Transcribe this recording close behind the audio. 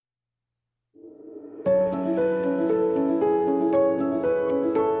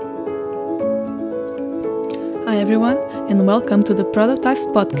Hi everyone, and welcome to the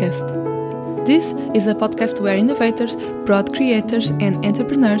Productized podcast. This is a podcast where innovators, product creators, and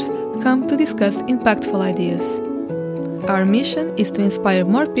entrepreneurs come to discuss impactful ideas. Our mission is to inspire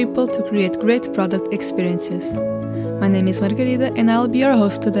more people to create great product experiences. My name is Margarida, and I'll be your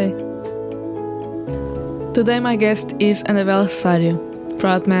host today. Today my guest is Anabela Cesário,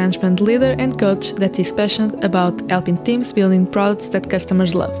 product management leader and coach that is passionate about helping teams building products that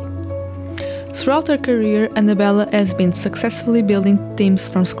customers love. Throughout her career, Anabela has been successfully building teams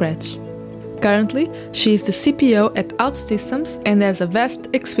from scratch. Currently, she is the CPO at Outsystems and has a vast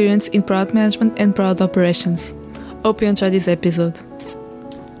experience in product management and product operations. Hope you enjoy this episode.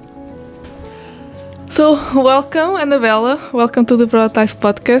 So, welcome Anabela, welcome to the Productized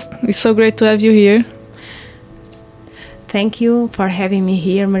podcast. It's so great to have you here. Thank you for having me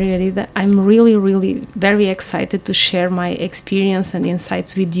here, Margarida. I'm really very excited to share my experience and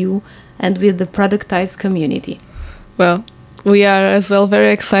insights with you and with the Productized community. Well, we are as well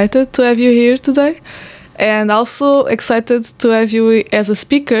very excited to have you here today, and also excited to have you as a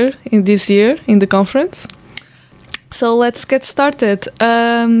speaker in this year in the conference. So let's get started.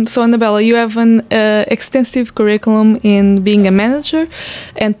 So Anabela, you have an extensive curriculum in being a manager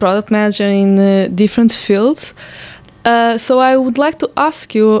and product manager in different fields. So I would like to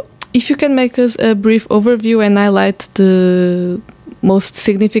ask you if you can make us a brief overview and highlight the most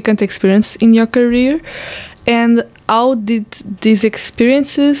significant experience in your career, and how did these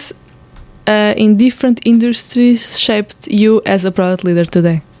experiences in different industries shaped you as a product leader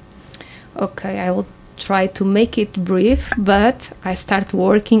today? Okay, I will try to make it brief, but I started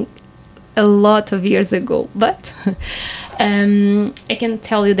working a lot of years ago. But I can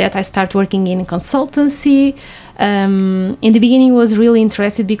tell you that I started working in consultancy. In the beginning, I was really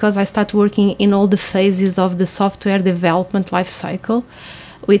interested because I started working in all the phases of the software development life cycle,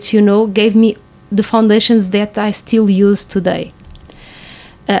 which, gave me the foundations that I still use today.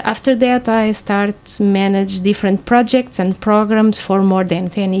 After that, I started to manage different projects and programs for more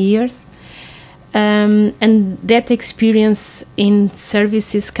than 10 years. And that experience in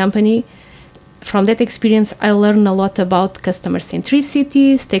services company, from that experience, I learned a lot about customer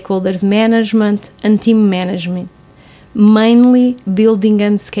centricity, stakeholders management, and team management, mainly building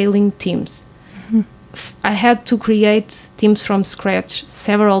and scaling teams. Mm-hmm. I had to create teams from scratch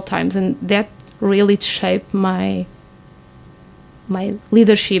several times, and that really shaped my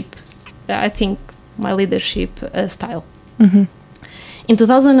leadership, my leadership style. Mm-hmm. In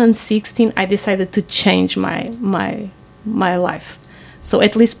 2016, I decided to change my life, so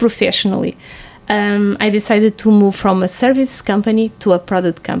at least professionally. I decided to move from a service company to a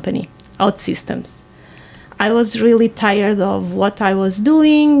product company, Outsystems. I was really tired of what I was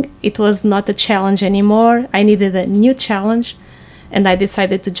doing. It was not a challenge anymore. I needed a new challenge, and I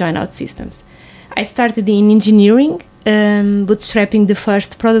decided to join Outsystems. I started in engineering, bootstrapping the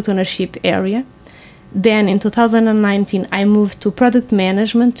first product ownership area. Then in 2019, I moved to product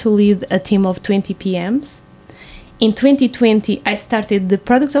management to lead a team of 20 PMs. In 2020, I started the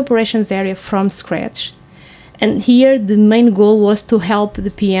product operations area from scratch. And here, the main goal was to help the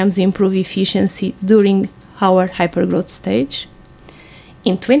PMs improve efficiency during our hypergrowth stage.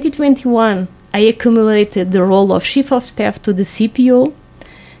 In 2021, I accumulated the role of Chief of Staff to the CPO,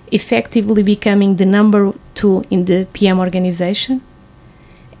 effectively becoming the number 2 in the PM organization.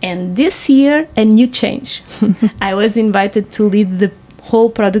 And this year, a new change. I was invited to lead the whole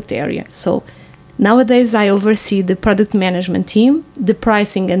product area. So nowadays, I oversee the product management team, the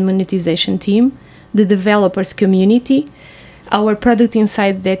pricing and monetization team, the developers community, our product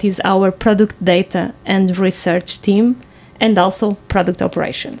insight, that is our product data and research team, and also product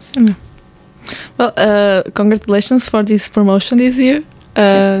operations. Mm. Well, congratulations for this promotion this year.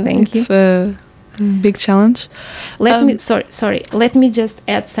 Thank you. It's a big challenge. Let me just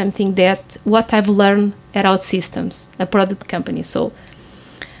add something, that what I've learned at Outsystems, a product company. So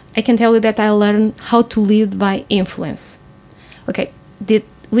I can tell you that I learned how to lead by influence. Okay,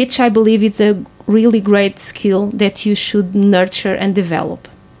 which I believe is a really great skill that you should nurture and develop.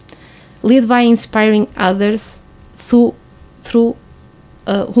 Lead by inspiring others through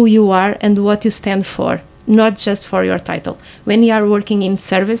who you are and what you stand for, not just for your title. When you are working in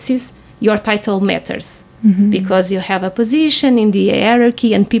services, your title matters, because you have a position in the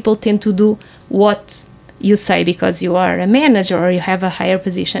hierarchy and people tend to do what you say because you are a manager or you have a higher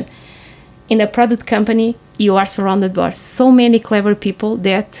position. In a product company, you are surrounded by so many clever people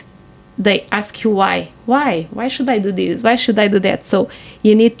that they ask you why should I do this, why should I do that. So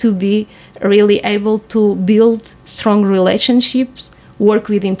you need to be really able to build strong relationships, work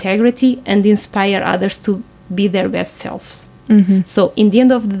with integrity, and inspire others to be their best selves. So in the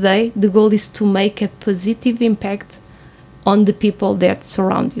end of the day, the goal is to make a positive impact on the people that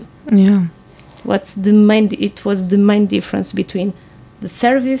surround you. Yeah. It was the main difference between the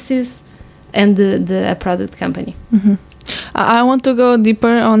services and the product company. I want to go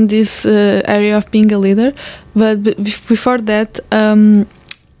deeper on this area of being a leader, but before that,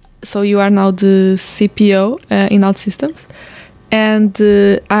 so you are now the CPO in Outsystems, and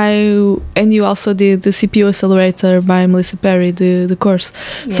you also did the CPO Accelerator by Melissa Perry, the course.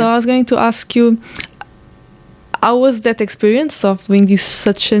 Yeah. So I was going to ask you, how was that experience of doing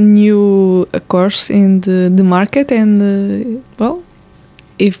such a new course in the market, and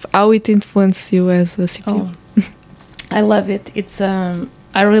how it influenced you as a CPO? I love it. It's I'm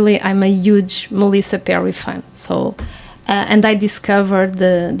a huge Melissa Perry fan. So, and I discovered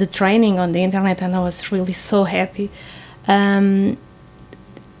the training on the internet, and I was really so happy.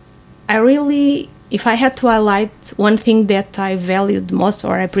 If I had to highlight one thing that I valued most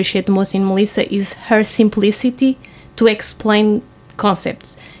or appreciate most in Melissa, is her simplicity to explain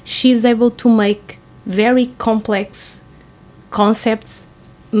concepts. She's able to make very complex concepts,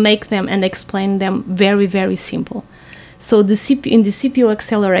 make them and explain them very, very simple. So in the CPO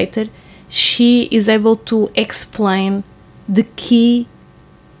Accelerator, she is able to explain the key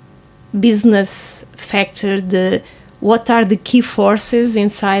business factors, what are the key forces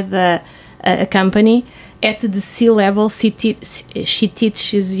inside a company. At the C-level, she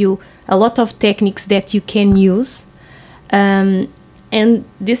teaches you a lot of techniques that you can use. And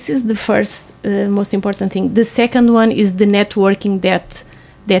this is the first most important thing. The second one is the networking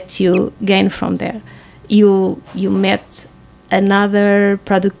that you gain from there. You met another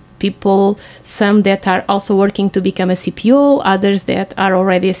product people, some that are also working to become a CPO, others that are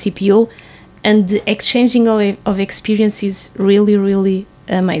already a CPO, and the exchanging of experience is really, really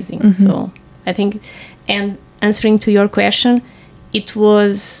amazing. So I think, and answering to your question, it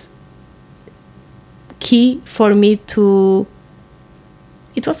was key for me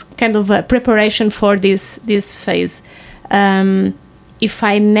it was kind of a preparation for this phase. If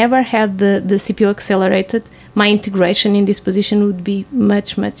I never had the CPO Accelerated, my integration in this position would be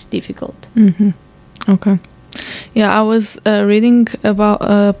much, much difficult. Okay. Yeah, I was reading about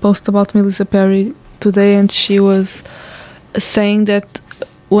a post about Melissa Perry today, and she was saying that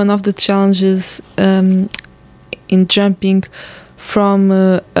one of the challenges in jumping from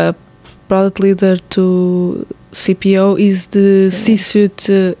a product leader to CPO is the C-suite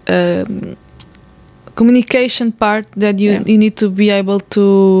communication part, that you need to be able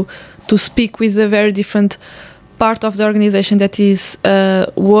to speak with a very different part of the organization that is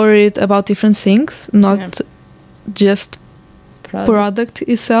worried about different things, not just product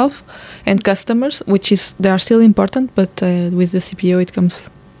itself and customers, they are still important, but with the CPO it comes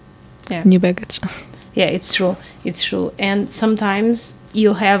new baggage. Yeah, it's true. And sometimes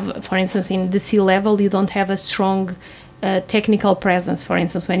you have, for instance, in the C-level, you don't have a strong technical presence, for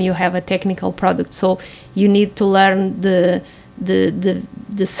instance, when you have a technical product. So you need to learn the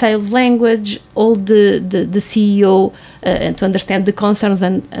sales language, all the CEO, and to understand the concerns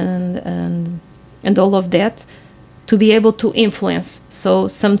and all of that, to be able to influence. So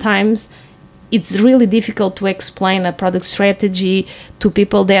sometimes it's really difficult to explain a product strategy to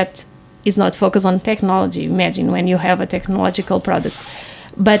people that is not focused on technology. Imagine when you have a technological product.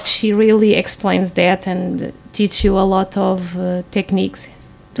 But she really explains that and teach you a lot of techniques.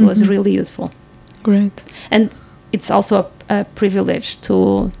 It was really useful. Great. And it's also a privilege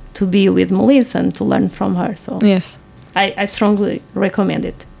to be with Melissa and to learn from her. So yes, I strongly recommend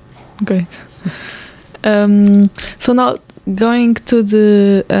it. Great. So now going to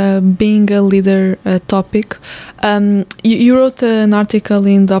the being a leader topic, you wrote an article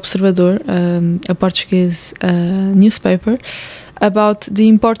in the Observador, a Portuguese newspaper, about the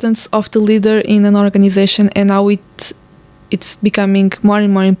importance of the leader in an organization and how it's becoming more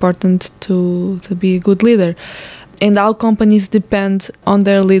and more important to be a good leader, and how companies depend on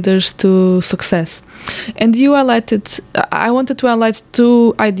their leaders to success. And I wanted to highlight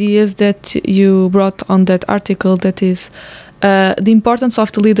two ideas that you brought on that article, that is the importance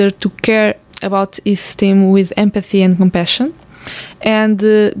of the leader to care about his team with empathy and compassion, and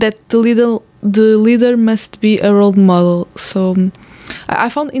that the leader must be a role model. So I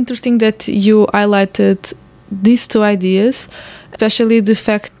found interesting that you highlighted these two ideas, especially the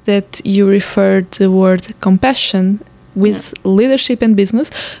fact that you referred the word compassion with leadership and business,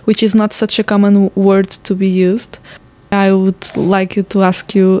 which is not such a common word to be used. I would like to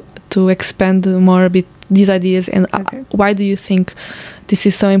ask you to expand more a bit these ideas, and why do you think this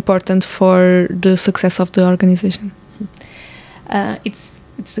is so important for the success of the organization? It's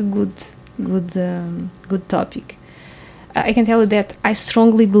a good topic. I can tell you that I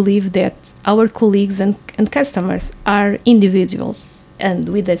strongly believe that our colleagues and customers are individuals and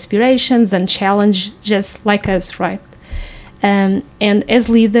with aspirations and challenge just like us, right? And as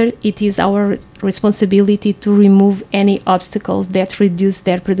leader, it is our responsibility to remove any obstacles that reduce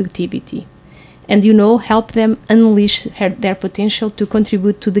their productivity. And, help them unleash their potential to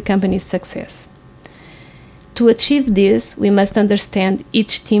contribute to the company's success. To achieve this, we must understand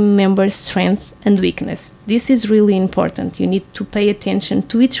each team member's strengths and weakness. This is really important. You need to pay attention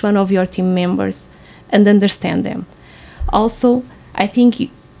to each one of your team members and understand them. Also, I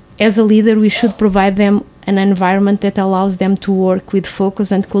think as a leader, we should provide them an environment that allows them to work with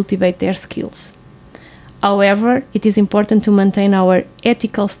focus and cultivate their skills. However, it is important to maintain our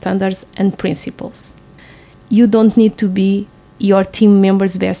ethical standards and principles. You don't need to be your team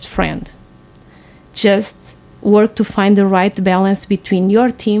member's best friend. Just work to find the right balance between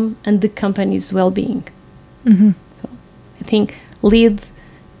your team and the company's well-being. Mm-hmm. So I think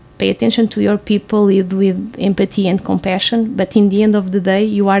pay attention to your people, lead with empathy and compassion, but in the end of the day,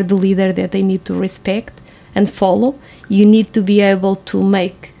 you are the leader that they need to respect and follow. You need to be able to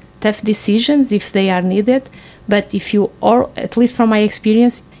make tough decisions if they are needed, but if you, or at least from my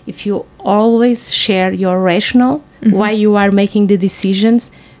experience, if you always share your rationale, why you are making the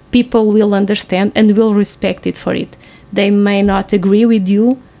decisions, people will understand and will respect it for it. They may not agree with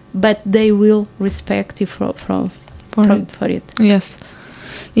you, but they will respect you for it.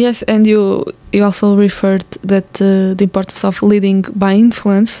 Yes, and you also referred that the importance of leading by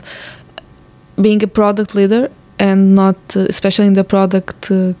influence, being a product leader, and not, especially in the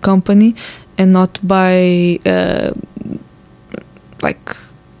product company, and not by like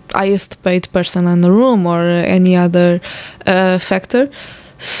highest paid person in the room or any other factor.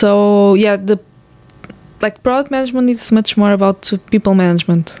 So yeah, product management is much more about people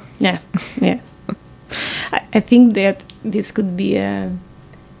management. Yeah. I think that this could be in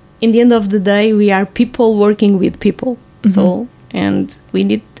the end of the day, we are people working with people. So, and we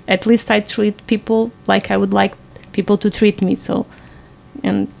need, at least I treat people like I would like people to treat me. So,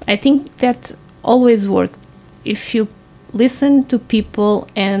 and I think that always works. If you listen to people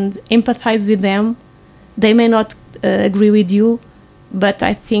and empathize with them, they may not agree with you, but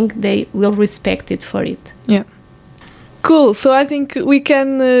I think they will respect it for it. Yeah. Cool. So I think we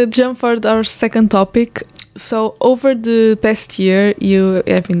can jump for our second topic. So over the past year, you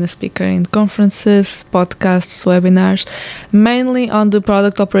have been a speaker in conferences, podcasts, webinars, mainly on the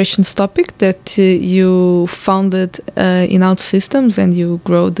product operations topic that you founded in Outsystems, and you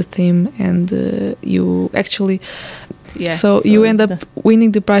grow the team, and you actually... Yeah, so you end up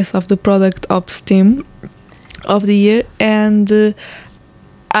winning the prize of the Product Ops Team of the Year. And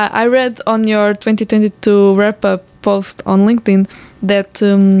I read on your 2022 wrap-up post on LinkedIn that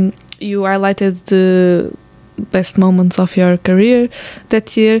you highlighted the best moments of your career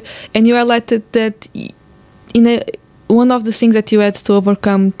that year, and you highlighted that one of the things that you had to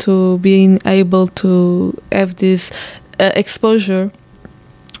overcome to being able to have this exposure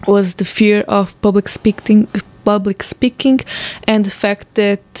was the fear of public speaking, and the fact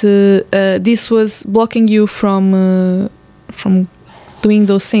that this was blocking you from doing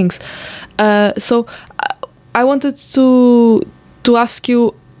those things. So I wanted to ask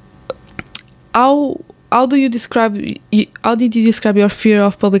you, how did you describe your fear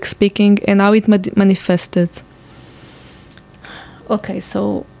of public speaking, and how it manifested? Okay,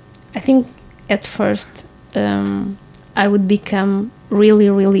 so I think at first I would become really,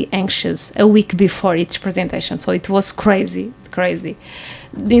 really anxious a week before each presentation. So it was crazy.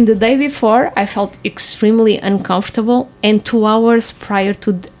 In the day before, I felt extremely uncomfortable, and 2 hours prior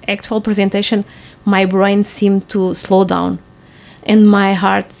to the actual presentation, my brain seemed to slow down, and my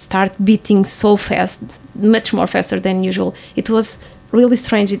heart started beating so fast, much more faster than usual. It was really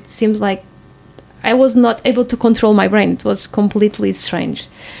strange. It seems like I was not able to control my brain. It was completely strange.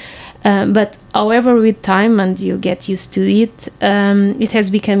 But however, with time and you get used to it, it has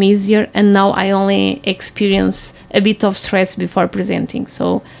become easier, and now I only experience a bit of stress before presenting.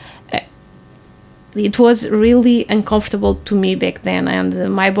 So it was really uncomfortable to me back then,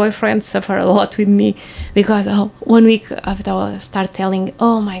 and my boyfriend suffered a lot with me because 1 week after I start telling,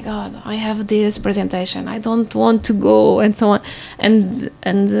 oh my God, I have this presentation, I don't want to go, and so on, and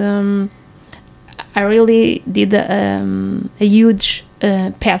I really did a huge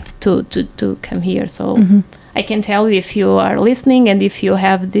path to come here. So I can tell you, if you are listening and if you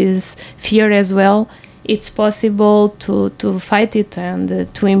have this fear as well, it's possible to fight it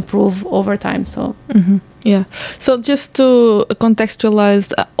and to improve over time. So yeah. So just to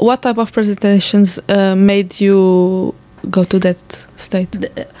contextualize, what type of presentations made you go to that state?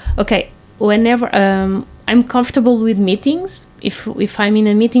 Okay. whenever I'm comfortable with meetings, if I'm in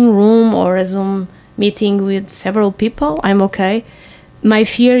a meeting room or a Zoom meeting with several people, I'm okay. My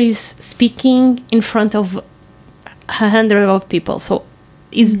fear is speaking in front of 100 of people. So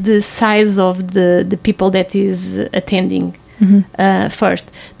it's the size of the people that is attending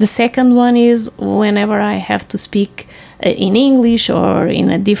first. The second one is whenever I have to speak in English or in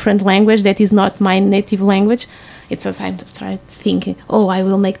a different language that is not my native language, it's as I start thinking, oh, I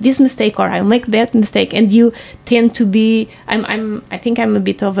will make this mistake or I'll make that mistake. And you tend to be, I think I'm a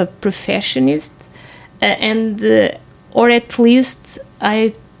bit of a perfectionist, or at least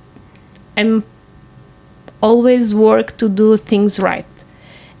I'm always work to do things right.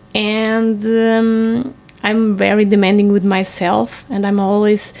 And I'm very demanding with myself, and I'm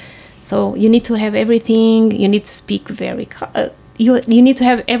always, so you need to have everything, you need to speak very, you need to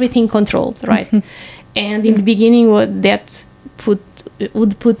have everything controlled, right? And in the beginning, that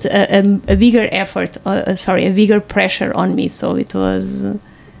would put a bigger effort, a bigger pressure on me. So it was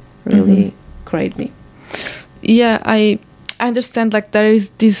really crazy. Yeah, I understand. Like there is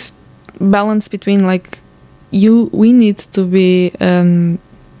this balance between like we need to be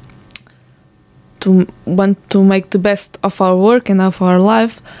to want to make the best of our work and of our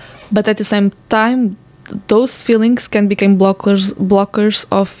life, but at the same time, those feelings can become blockers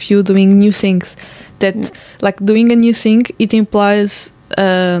of you doing new things. That like doing a new thing, it implies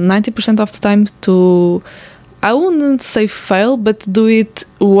 90% of the time to, I wouldn't say fail, but do it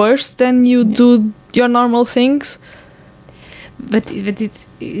worse than you do your normal things. But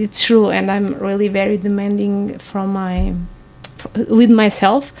it's true, and I'm really very demanding with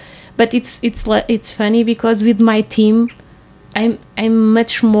myself. But it's funny because with my team, I'm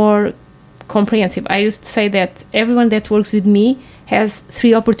much more comprehensive. I used to say that everyone that works with me has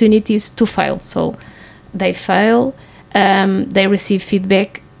 3 opportunities to fail. So they fail, they receive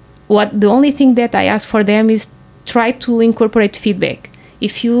feedback. The only thing that I ask for them is try to incorporate feedback.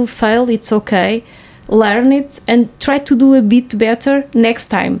 If you fail, it's okay. Learn it and try to do a bit better next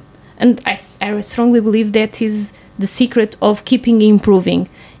time. And I strongly believe that is the secret of keeping improving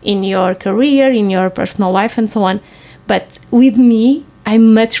in your career, in your personal life, and so on. But with me,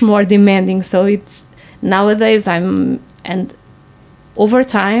 I'm much more demanding. So it's nowadays and over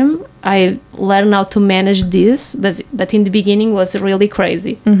time I learn how to manage this. But in the beginning was really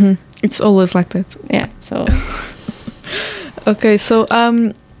crazy. It's always like that. Yeah. So. Okay. So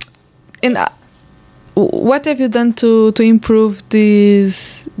what have you done to improve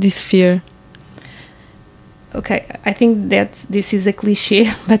this fear? Okay, I think that this is a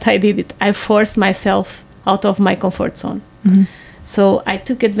cliche, but I did it. I forced myself out of my comfort zone. So I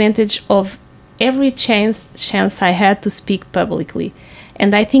took advantage of every chance I had to speak publicly.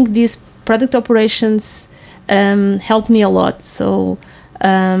 And I think these product operations helped me a lot. So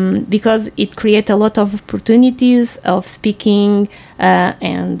because it created a lot of opportunities of speaking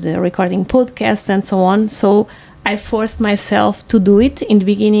and recording podcasts and so on. So I forced myself to do it. In the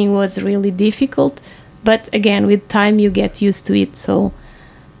beginning, it was really difficult. But again, with time, you get used to it. So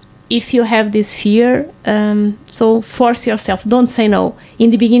if you have this fear, so force yourself. Don't say no.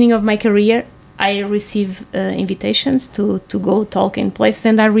 In the beginning of my career, I received invitations to go talk in places,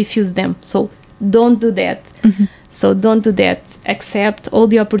 and I refused them. So don't do that. So don't do that. Accept all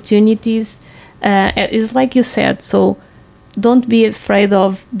the opportunities. It's like you said. So don't be afraid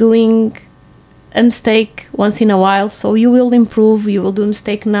of doing a mistake once in a while. So you will improve. You will do a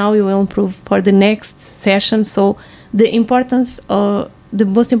mistake now. You will improve for the next session. So the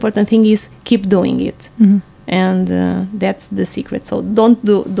most important thing is keep doing it. And that's the secret. So don't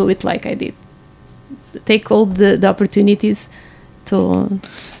do it like I did. Take all the opportunities to...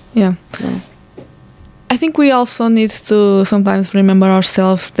 Yeah. I think we also need to sometimes remember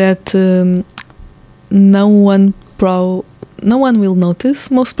ourselves that no one will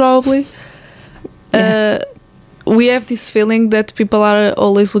notice, most probably. We have this feeling that people are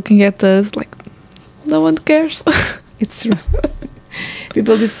always looking at us like no one cares. It's true.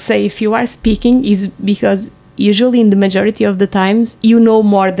 People just say if you are speaking is because usually in the majority of the times you know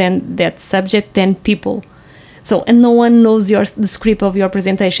more than that subject than people. So and no one knows the script of your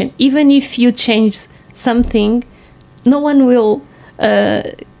presentation. Even if you change something, no one will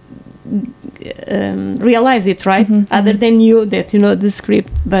realize it, right? Other than you, that you know the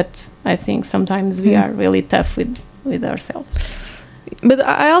script. But I think sometimes we are really tough with ourselves. But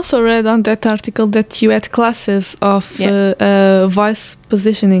I also read on that article that you had classes of voice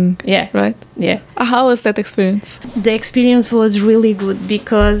positioning. Yeah. Right? Yeah. How was that experience? The experience was really good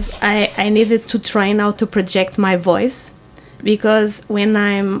because I needed to train how to project my voice. Because when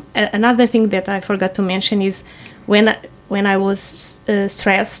another thing that I forgot to mention is when I was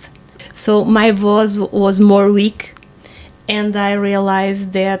stressed, So my voice was more weak, and I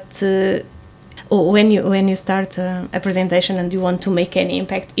realized that when you start a presentation and you want to make any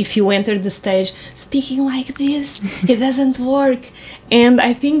impact, if you enter the stage speaking like this, it doesn't work. And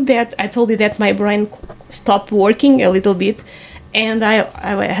I think that I told you that my brain stopped working a little bit, and I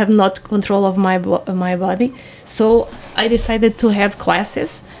have not control of my body. So I decided to have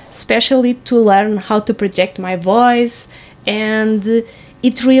classes, especially to learn how to project my voice, and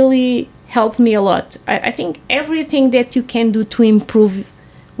it really helped me a lot. I think everything that you can do to improve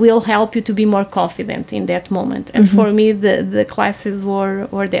will help you to be more confident in that moment. And for me, the classes were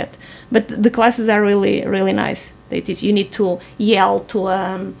that. But the classes are really, really nice. They teach you need to yell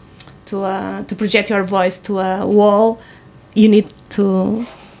to project your voice to a wall. You need to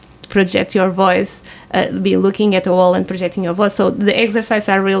project your voice, be looking at a wall and projecting your voice. So the exercises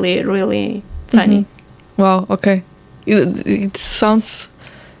are really, really funny. Wow, okay. It sounds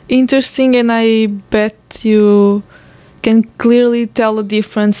interesting, and I bet you can clearly tell the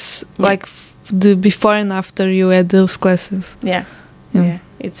difference, like the before and after you had those classes. Yeah.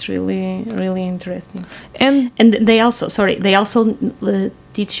 It's really, really interesting. And they also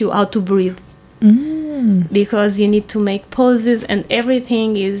teach you how to breathe. Because you need to make poses, and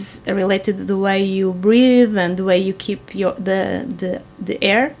everything is related to the way you breathe and the way you keep the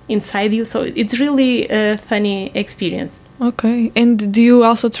air inside you. So it's really a funny experience. Okay. And do you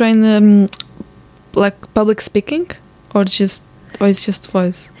also train like public speaking, or it's just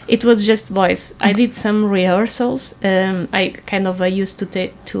voice? It was just voice. I did some rehearsals. I kind of used to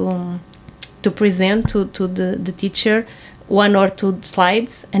present to the teacher 1 or 2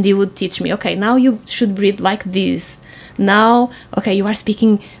 slides, and he would teach me, okay, now you should breathe like this. Now, okay, you are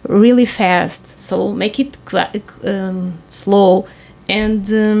speaking really fast, so make it slow,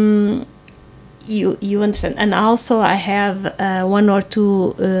 and you understand. And also I have 1 or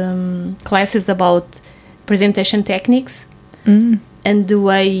 2 classes about presentation techniques, and the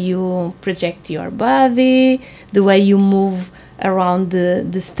way you project your body, the way you move around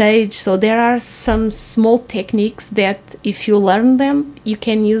the stage. So there are some small techniques that if you learn them, you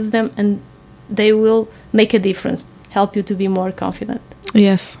can use them, and they will make a difference, help you to be more confident.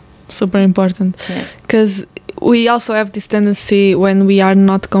 Yes, super important. Because we also have this tendency when we are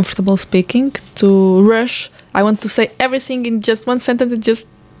not comfortable speaking to rush. I want to say everything in just one sentence and just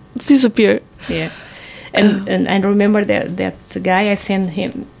disappear. Yeah. And I remember that guy, I sent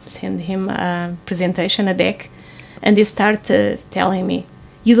him a presentation, a deck, and he started telling me,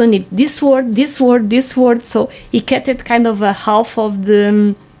 you don't need this word, this word, this word. So he cut it kind of a half of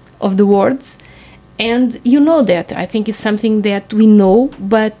the words. And you know that. I think it's something that we know,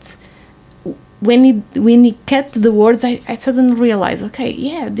 but when he cut the words, I suddenly realized, okay,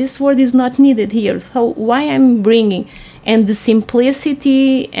 yeah, this word is not needed here. So why I'm bringing? And the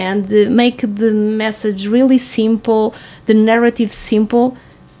simplicity and make the message really simple, the narrative simple,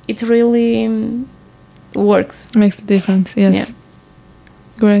 it really works. Makes a difference, yes. Yeah.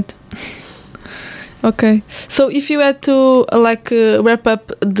 Great. Okay. So if you had to wrap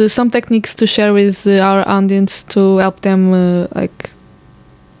up some techniques to share with our audience to help them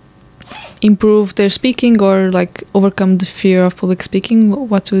improve their speaking or overcome the fear of public speaking,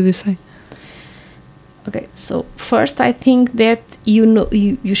 what would you say? Okay, so first I think that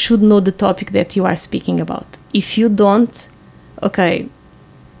you should know the topic that you are speaking about. If you don't, okay,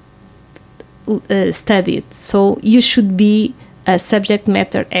 study it. So you should be a subject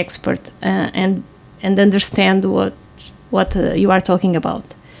matter expert and understand what you are talking about.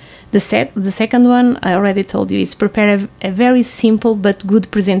 The second one I already told you is prepare a very simple but good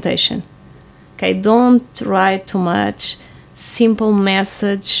presentation. Okay, don't write too much. Simple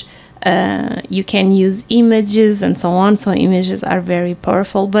message. You can use images and so on. So images are very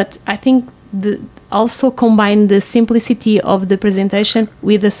powerful. But I think also combine the simplicity of the presentation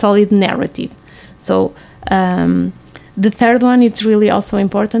with a solid narrative. So the third one, it's really also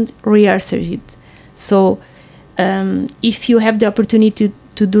important, rehearse it. So if you have the opportunity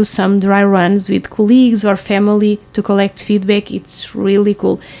to do some dry runs with colleagues or family to collect feedback, it's really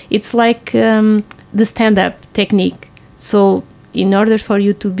cool. It's like the stand-up technique. So in order for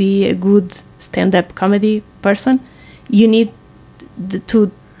you to be a good stand-up comedy person, you need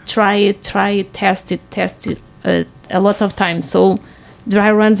to try it, test it a lot of times. So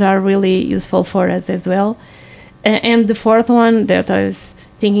dry runs are really useful for us as well. And the fourth one that I was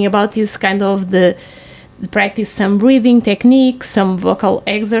thinking about is kind of the practice some breathing techniques, some vocal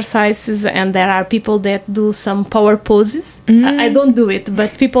exercises, and there are people that do some power poses. I don't do it,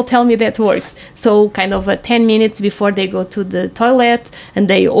 but people tell me that works. So kind of 10 minutes before they go to the toilet, and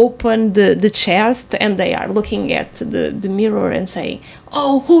they open the chest, and they are looking at the mirror and saying,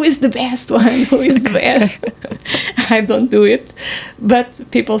 oh, who is the best one? Who is the best? I don't do it, but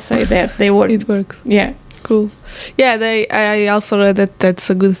people say that they work. It works. Yeah. Cool. Yeah, I also read that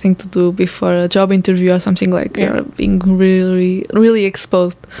that's a good thing to do before a job interview or something, like you're being really, really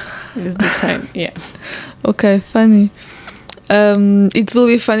exposed. It's the same, yeah. Okay, funny. It will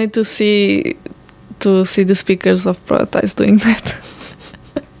be funny to see the speakers of Productized doing that.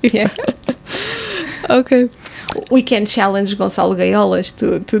 Yeah. Okay. We can challenge Gonçalo Gaiolas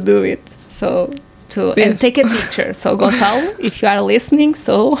to do it. So and take a picture. So Gonçalo, if you are listening,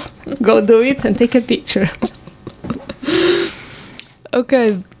 so go do it and take a picture.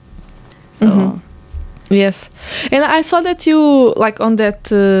 Okay. So yes, and I saw that you, like, on that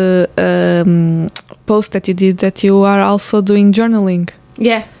post that you did, that you are also doing journaling.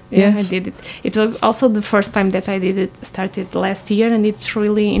 Yeah, yes. I did it. It was also the first time that I did it. Started last year, and it's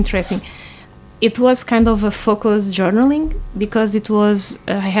really interesting. It was kind of a focused journaling because it was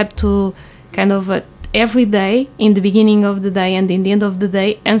I had to kind of every day, in the beginning of the day and in the end of the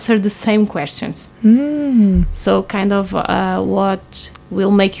day, answer the same questions. So kind of what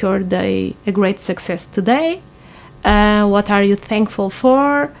will make your day a great success today? What are you thankful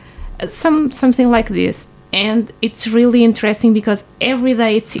for? Something like this. And it's really interesting because every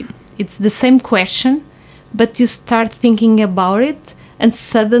day it's the same question, but you start thinking about it, and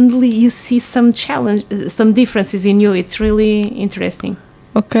suddenly you see some differences in you. It's really interesting.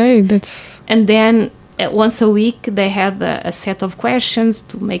 Okay, and then once a week they have a set of questions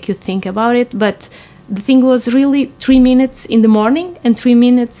to make you think about it. But the thing was really 3 minutes in the morning and 3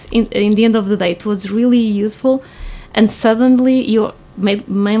 minutes in the end of the day. It was really useful, and suddenly you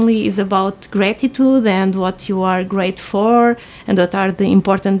mainly is about gratitude and what you are grateful for and what are the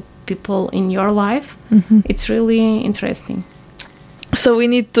important people in your life. It's really interesting. So we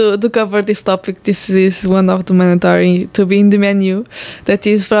need to cover this topic. This is one of the mandatory to be in the menu. That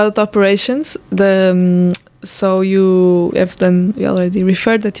is product operations. So you already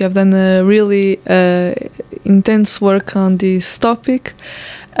referred that you have done a really intense work on this topic.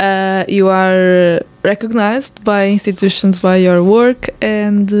 You are recognized by institutions by your work,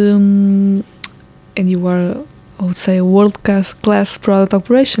 and you are, I would say, world-class product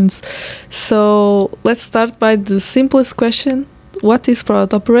operations. So let's start by the simplest question. What is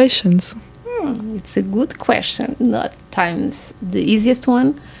product operations? It's a good question. Not times the easiest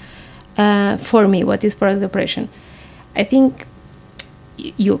one. For me, what is product operation? I think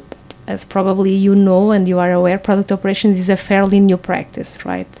you, as probably you know and you are aware, product operations is a fairly new practice,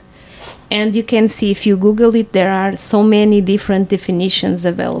 right? And you can see, if you Google it, there are so many different definitions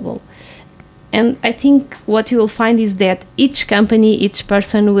available. And I think what you will find is that each company, each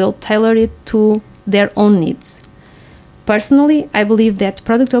person will tailor it to their own needs. Personally, I believe that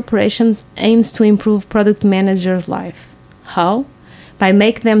product operations aims to improve product managers' life. How? By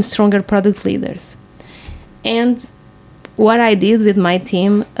making them stronger product leaders. And what I did with my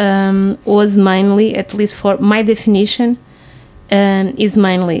team was mainly, at least for my definition, is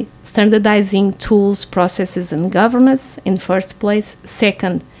mainly standardizing tools, processes, and governance in first place.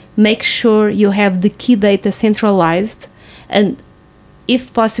 Second, make sure you have the key data centralized and,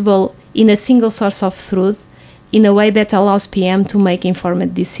 if possible, in a single source of truth, in a way that allows PM to make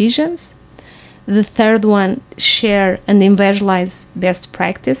informed decisions. The third one, share and evangelize best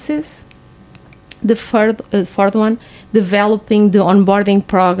practices. The fourth one, developing the onboarding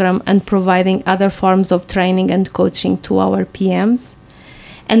program and providing other forms of training and coaching to our PMs.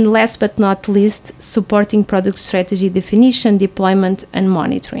 And last but not least, supporting product strategy definition, deployment, and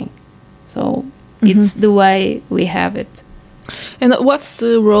monitoring. So it's the way we have it. And what's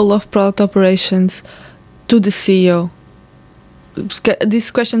the role of product operations to the CEO?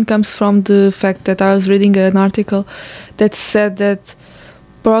 This question comes from the fact that I was reading an article that said that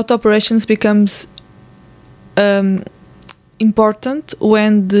product operations becomes important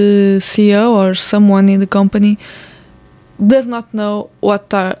when the CEO or someone in the company does not know what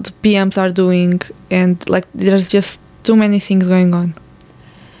the PMs are doing, and like there's just too many things going on.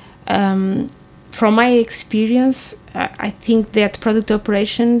 From my experience, I think that product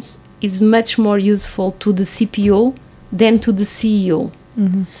operations is much more useful to the CPO than to the CEO.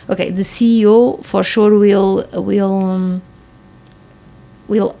 Okay, the CEO for sure will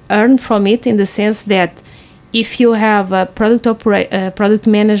earn from it, in the sense that if you have a product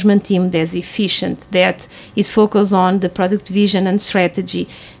management team that's efficient, that is focused on the product vision and strategy,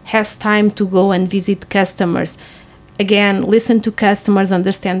 has time to go and visit customers, again, listen to customers,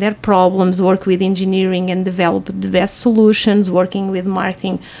 understand their problems, work with engineering and develop the best solutions, working with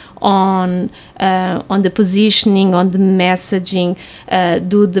marketing on the positioning, on the messaging,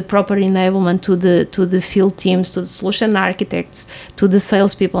 do the proper enablement to the field teams, to the solution architects, to the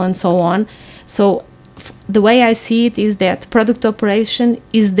salespeople, and so on. So the way I see it is that product operation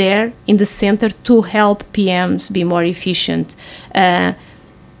is there in the center to help PMs be more efficient.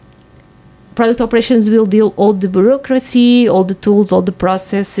 Product operations will deal all the bureaucracy, all the tools, all the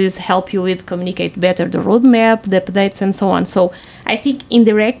processes, help you with communicate better the roadmap, the updates, and so on. So I think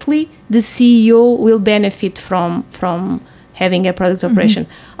indirectly the CEO will benefit from having a product operation.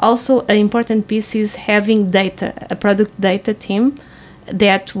 Also, an important piece is having data, a product data team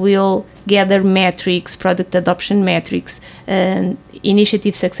that will gather metrics, product adoption metrics, and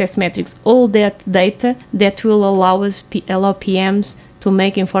initiative success metrics, all that data that will allow PMs to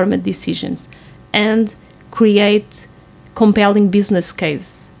make informed decisions and create compelling business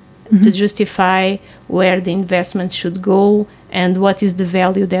case to justify where the investment should go and what is the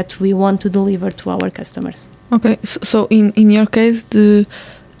value that we want to deliver to our customers. Okay, so in your case, the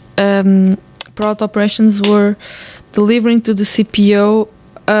product operations were delivering to the CPO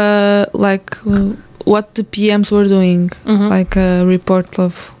what the PMs were doing, like a report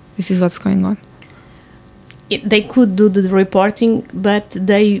of this is what's going on. They could do the reporting, but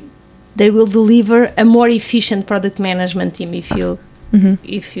they will deliver a more efficient product management team if you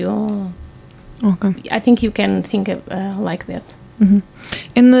okay. I think you can think of, like that.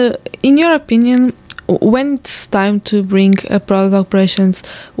 And in your opinion, when it's time to bring a product operations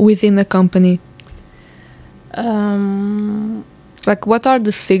within a company, like what are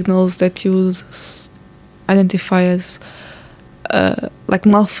the signals that you identify as like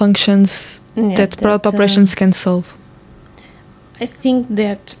malfunctions that product operations can solve? I think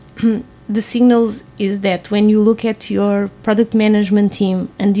that the signals is that when you look at your product management team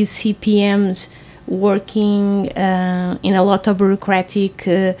and you see PMs working in a lot of bureaucratic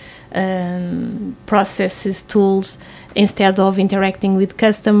processes, tools, instead of interacting with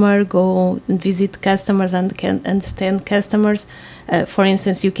customer, go and visit customers and can understand customers. For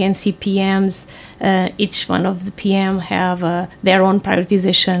instance, you can see PMs, each one of the PM have their own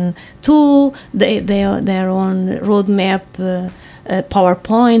prioritization tool, their own roadmap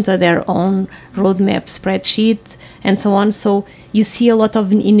PowerPoint, or their own roadmap spreadsheet, and so on. So you see a lot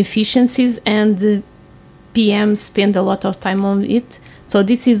of inefficiencies, and the PMs spend a lot of time on it. So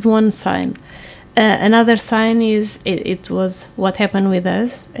this is one sign. Another sign is, it was what happened with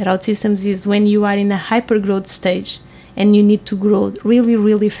us at Outsystems, is when you are in a hyper growth stage and you need to grow really,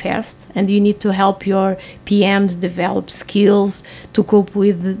 really fast, and you need to help your PMs develop skills to cope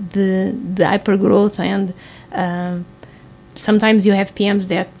with the hyper growth. And sometimes you have PMs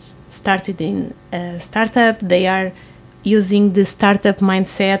that started in a startup, they are using the startup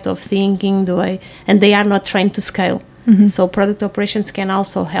mindset of thinking the way, and they are not trying to scale. So product operations can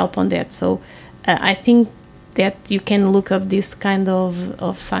also help on that. So I think that you can look up this kind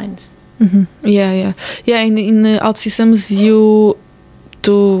of signs. Yeah. In Outsystems, you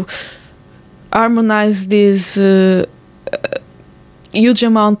to harmonize this huge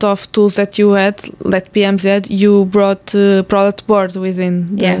amount of tools that you had, that PMs had, you brought product board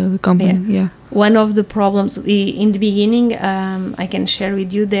within the company. Yeah. One of the problems in the beginning, I can share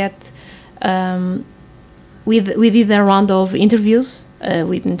with you that we did a round of interviews.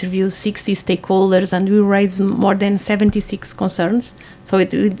 We interviewed 60 stakeholders, and we raised more than 76 concerns. So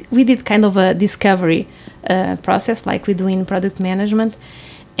we did kind of a discovery process like we do in product management.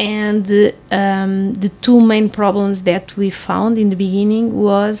 And the two main problems that we found in the beginning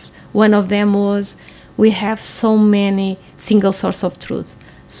was, one of them was we have so many single source of truth.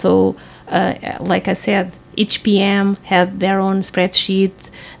 So like I said, each PM had their own spreadsheet,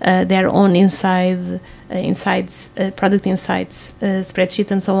 their own product insights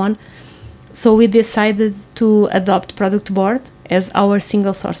spreadsheet, and so on. So we decided to adopt Product Board as our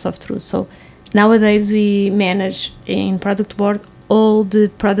single source of truth. So nowadays we manage in Product Board all the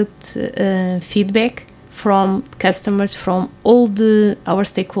product feedback from customers, from all our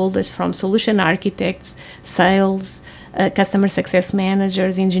stakeholders, from solution architects, sales, customer success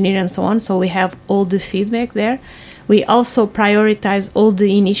managers, engineers, and so on. So we have all the feedback there. We also prioritize all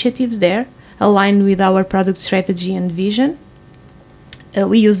the initiatives there, aligned with our product strategy and vision.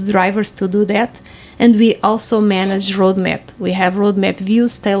 We use drivers to do that. And we also manage roadmap. We have roadmap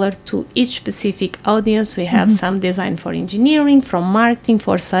views tailored to each specific audience. We have some design for engineering, from marketing,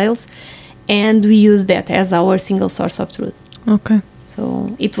 for sales. and we use that as our single source of truth. Okay.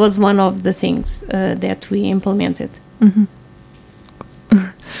 So it was one of the things that we implemented.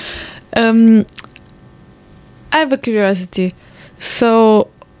 I have a curiosity. So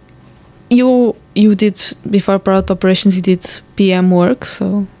you did, before product operations, you did PM work,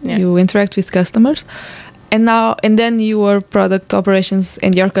 so you interact with customers, and then you were product operations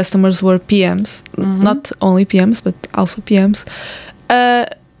and your customers were PMs, not only PMs but also PMs.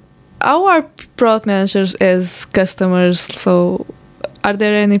 How are product managers as customers? So are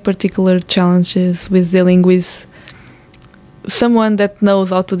there any particular challenges with dealing with someone that knows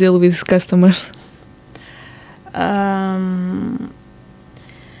how to deal with customers?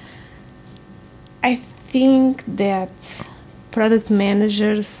 I think that product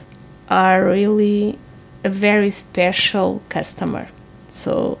managers are really a very special customer.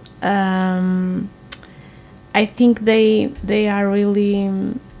 So I think they are really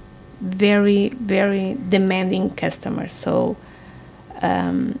very, very demanding customers. So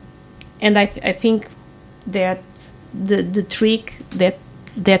and I think that the trick that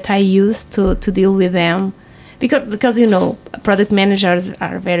I use to deal with them, because product managers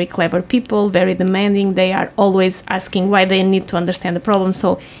are very clever people, very demanding. They are always asking why they need to understand the problem.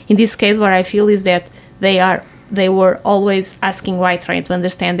 So in this case, what I feel is that they were always asking why, trying to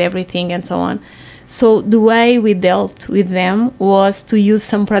understand everything and so on. So the way we dealt with them was to use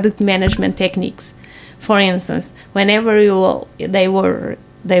some product management techniques. For instance, whenever they were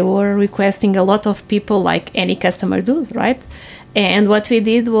requesting a lot of people, like any customer do, right? And what we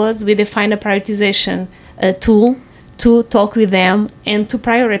did was we defined a prioritization tool to talk with them and to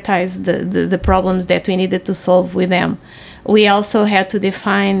prioritize the problems that we needed to solve with them. We also had to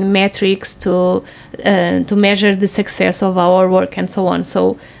define metrics to measure the success of our work and so on.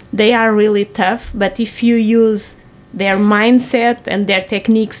 So they are really tough, but if you use their mindset and their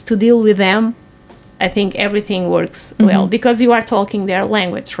techniques to deal with them, I think everything works well, because you are talking their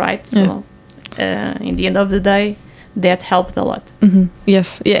language, right? So in the end of the day, that helped a lot.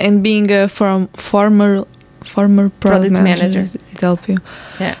 Yes, and being a former product manager, it helped you.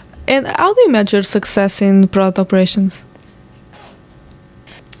 Yeah. And how do you measure success in product operations?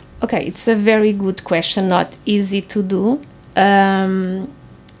 Okay, it's a very good question, not easy to do.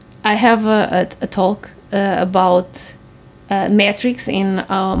 I have a talk about metrics in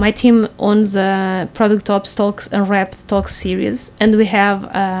my team owns a Product Ops Talks and Rep Talks series, and we have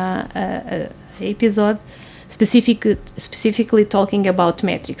a episode specifically talking about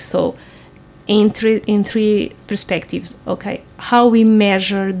metrics. So in three perspectives, okay, how we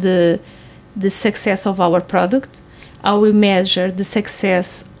measure the success of our product, how we measure the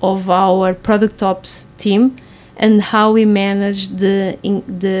success of our product ops team, and how we manage the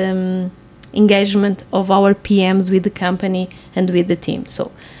engagement of our PMs with the company and with the team.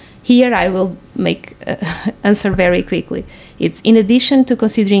 So here I will make answer very quickly. It's in addition to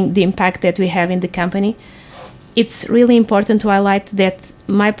considering the impact that we have in the company, it's really important to highlight that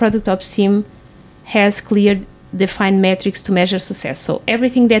my product ops team has clear defined metrics to measure success. So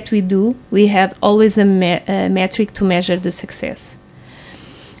everything that we do, we have always a metric to measure the success.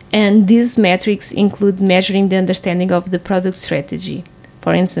 And these metrics include measuring the understanding of the product strategy.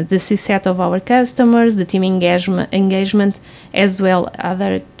 For instance, the CSAT of our customers, the team engagement, as well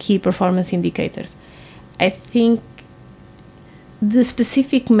other key performance indicators. I think the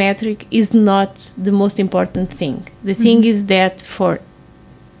specific metric is not the most important thing. The thing is that for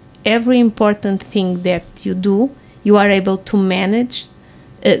every important thing that you do, you are able to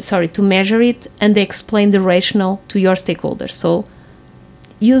to measure it and explain the rationale to your stakeholders. So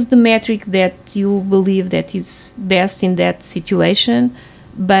use the metric that you believe that is best in that situation,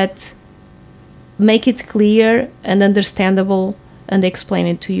 but make it clear and understandable and explain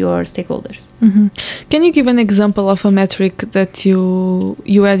it to your stakeholders. Can you give an example of a metric that you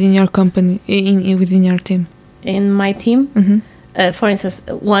had in your company, within your team? In my team? For instance,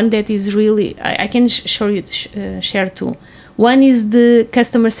 one that is really, I can share two. One is the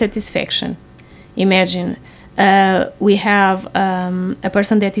customer satisfaction. Imagine we have a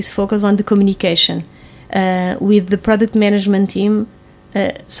person that is focused on the communication with the product management team,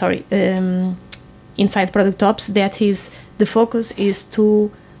 inside Product Ops, the focus is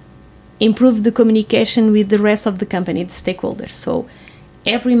to improve the communication with the rest of the company, the stakeholders. So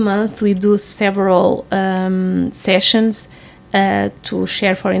every month we do several sessions to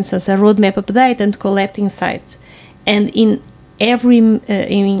share, for instance, a roadmap update and collect insights. And in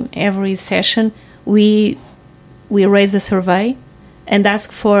every session, we raise a survey and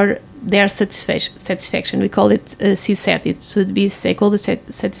ask for their satisfaction. We call it CSAT. It should be stakeholder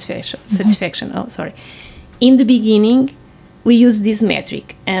satisfaction. In the beginning, we use this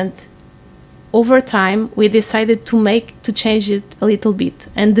metric, and over time, we decided to change it a little bit.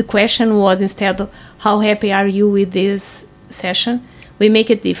 And the question was, instead of how happy are you with this session, we make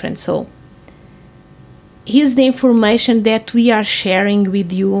it different. So here's the information that we are sharing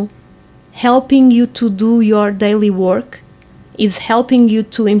with you, helping you to do your daily work, is helping you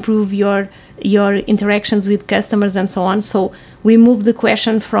to improve your interactions with customers and so on. So we move the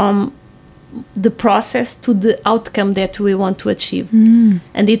question from the process to the outcome that we want to achieve.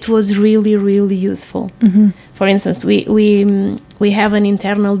 And it was really, really useful. For instance, we have an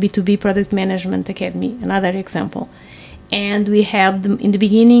internal B2B product management academy, another example. And we have them, in the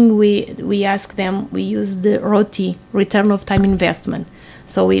beginning, we ask them, we use the ROTI, return of time investment.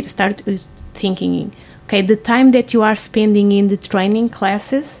 So we start with thinking, okay, the time that you are spending in the training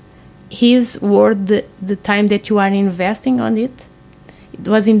classes is worth the time that you are investing on it. It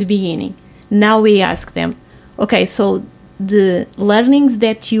was in the beginning. Now we ask them, okay, so the learnings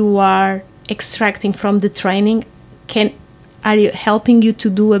that you are extracting from the training, are you helping you to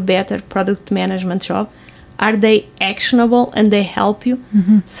do a better product management job? Are they actionable and they help you?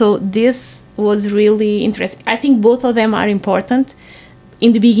 So this was really interesting. I think both of them are important.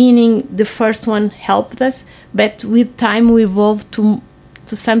 In the beginning, the first one helped us, but with time we evolved to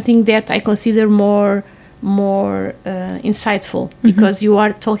something that I consider more insightful, because you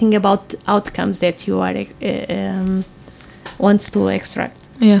are talking about outcomes that you are wants to extract.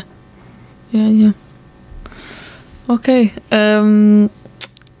 Yeah. Okay.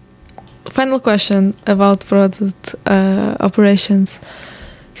 Final question about product operations.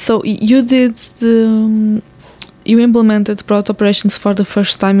 So you implemented product operations for the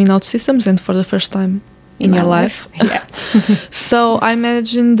first time in Outsystems and for the first time in your life. Yeah. So I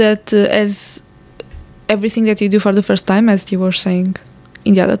imagine that as everything that you do for the first time, as you were saying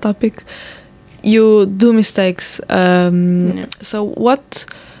in the other topic, you do mistakes. So what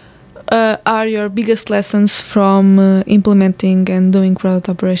are your biggest lessons from implementing and doing product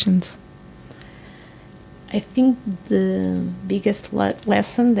operations? I think the biggest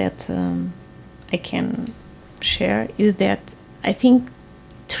lesson that I can share is that I think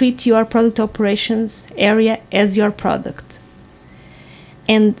treat your product operations area as your product.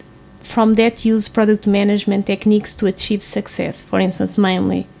 And from that, use product management techniques to achieve success. For instance,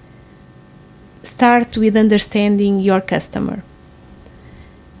 mainly, start with understanding your customer.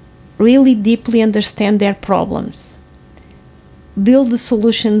 Really deeply understand their problems. Build the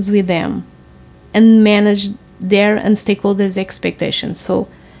solutions with them and manage their and stakeholders' expectations. So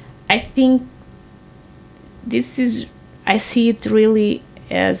I think I see it really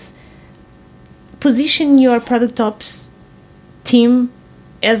as position your product ops team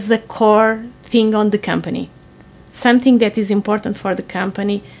as a core thing on the company. Something that is important for the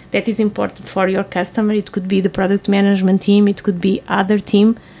company, that is important for your customer. It could be the product management team, it could be other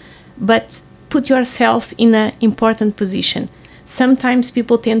team, but put yourself in an important position. Sometimes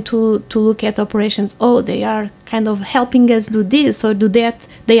people tend to look at operations, they are kind of helping us do this or do that.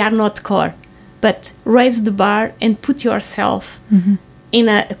 They are not core. But raise the bar and put yourself in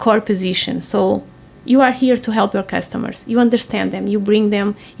a core position. So you are here to help your customers. You understand them. You bring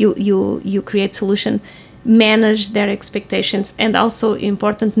them. You create solutions. Manage their expectations. And also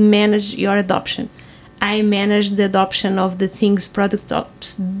important, manage your adoption. I manage the adoption of the things product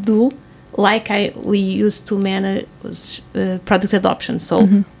ops do, like we used to manage product adoption. So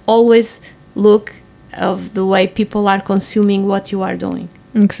always look of the way people are consuming what you are doing.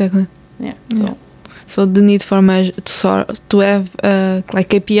 Exactly. Yeah. So the need for to have like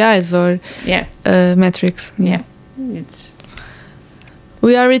KPIs or metrics. Yeah.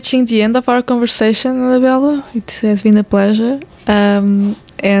 We are reaching the end of our conversation, Anabela. It has been a pleasure. And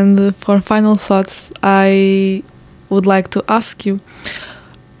for final thoughts, I would like to ask you,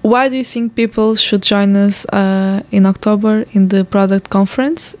 why do you think people should join us in October in the product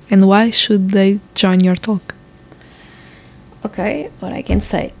conference, and why should they join your talk? Okay, what I can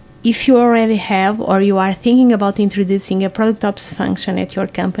say. If you already have or you are thinking about introducing a product ops function at your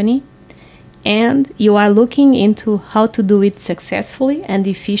company, and you are looking into how to do it successfully and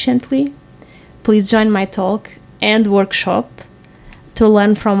efficiently, please join my talk and workshop to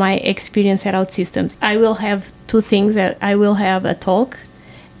learn from my experience at Outsystems. I will have two things. That I will have a talk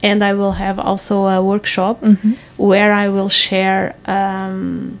and I will have also a workshop where I will share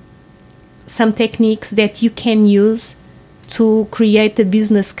some techniques that you can use to create a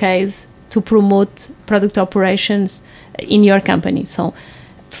business case to promote product operations in your company. So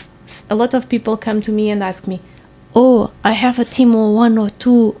a lot of people come to me and ask me, I have a team of 1 or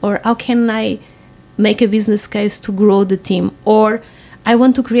 2, or how can I make a business case to grow the team? Or I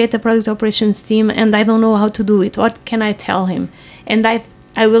want to create a product operations team and I don't know how to do it. What can I tell him? And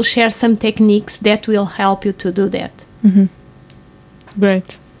I will share some techniques that will help you to do that.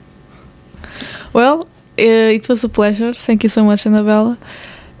 Great. Well, it was a pleasure. Thank you so much, Anabela.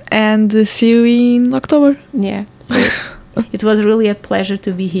 And see you in October. Yeah. So it was really a pleasure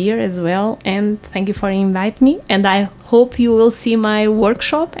to be here as well. And thank you for inviting me. And I hope you will see my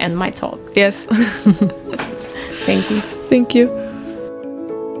workshop and my talk. Yes. Thank you. Thank you.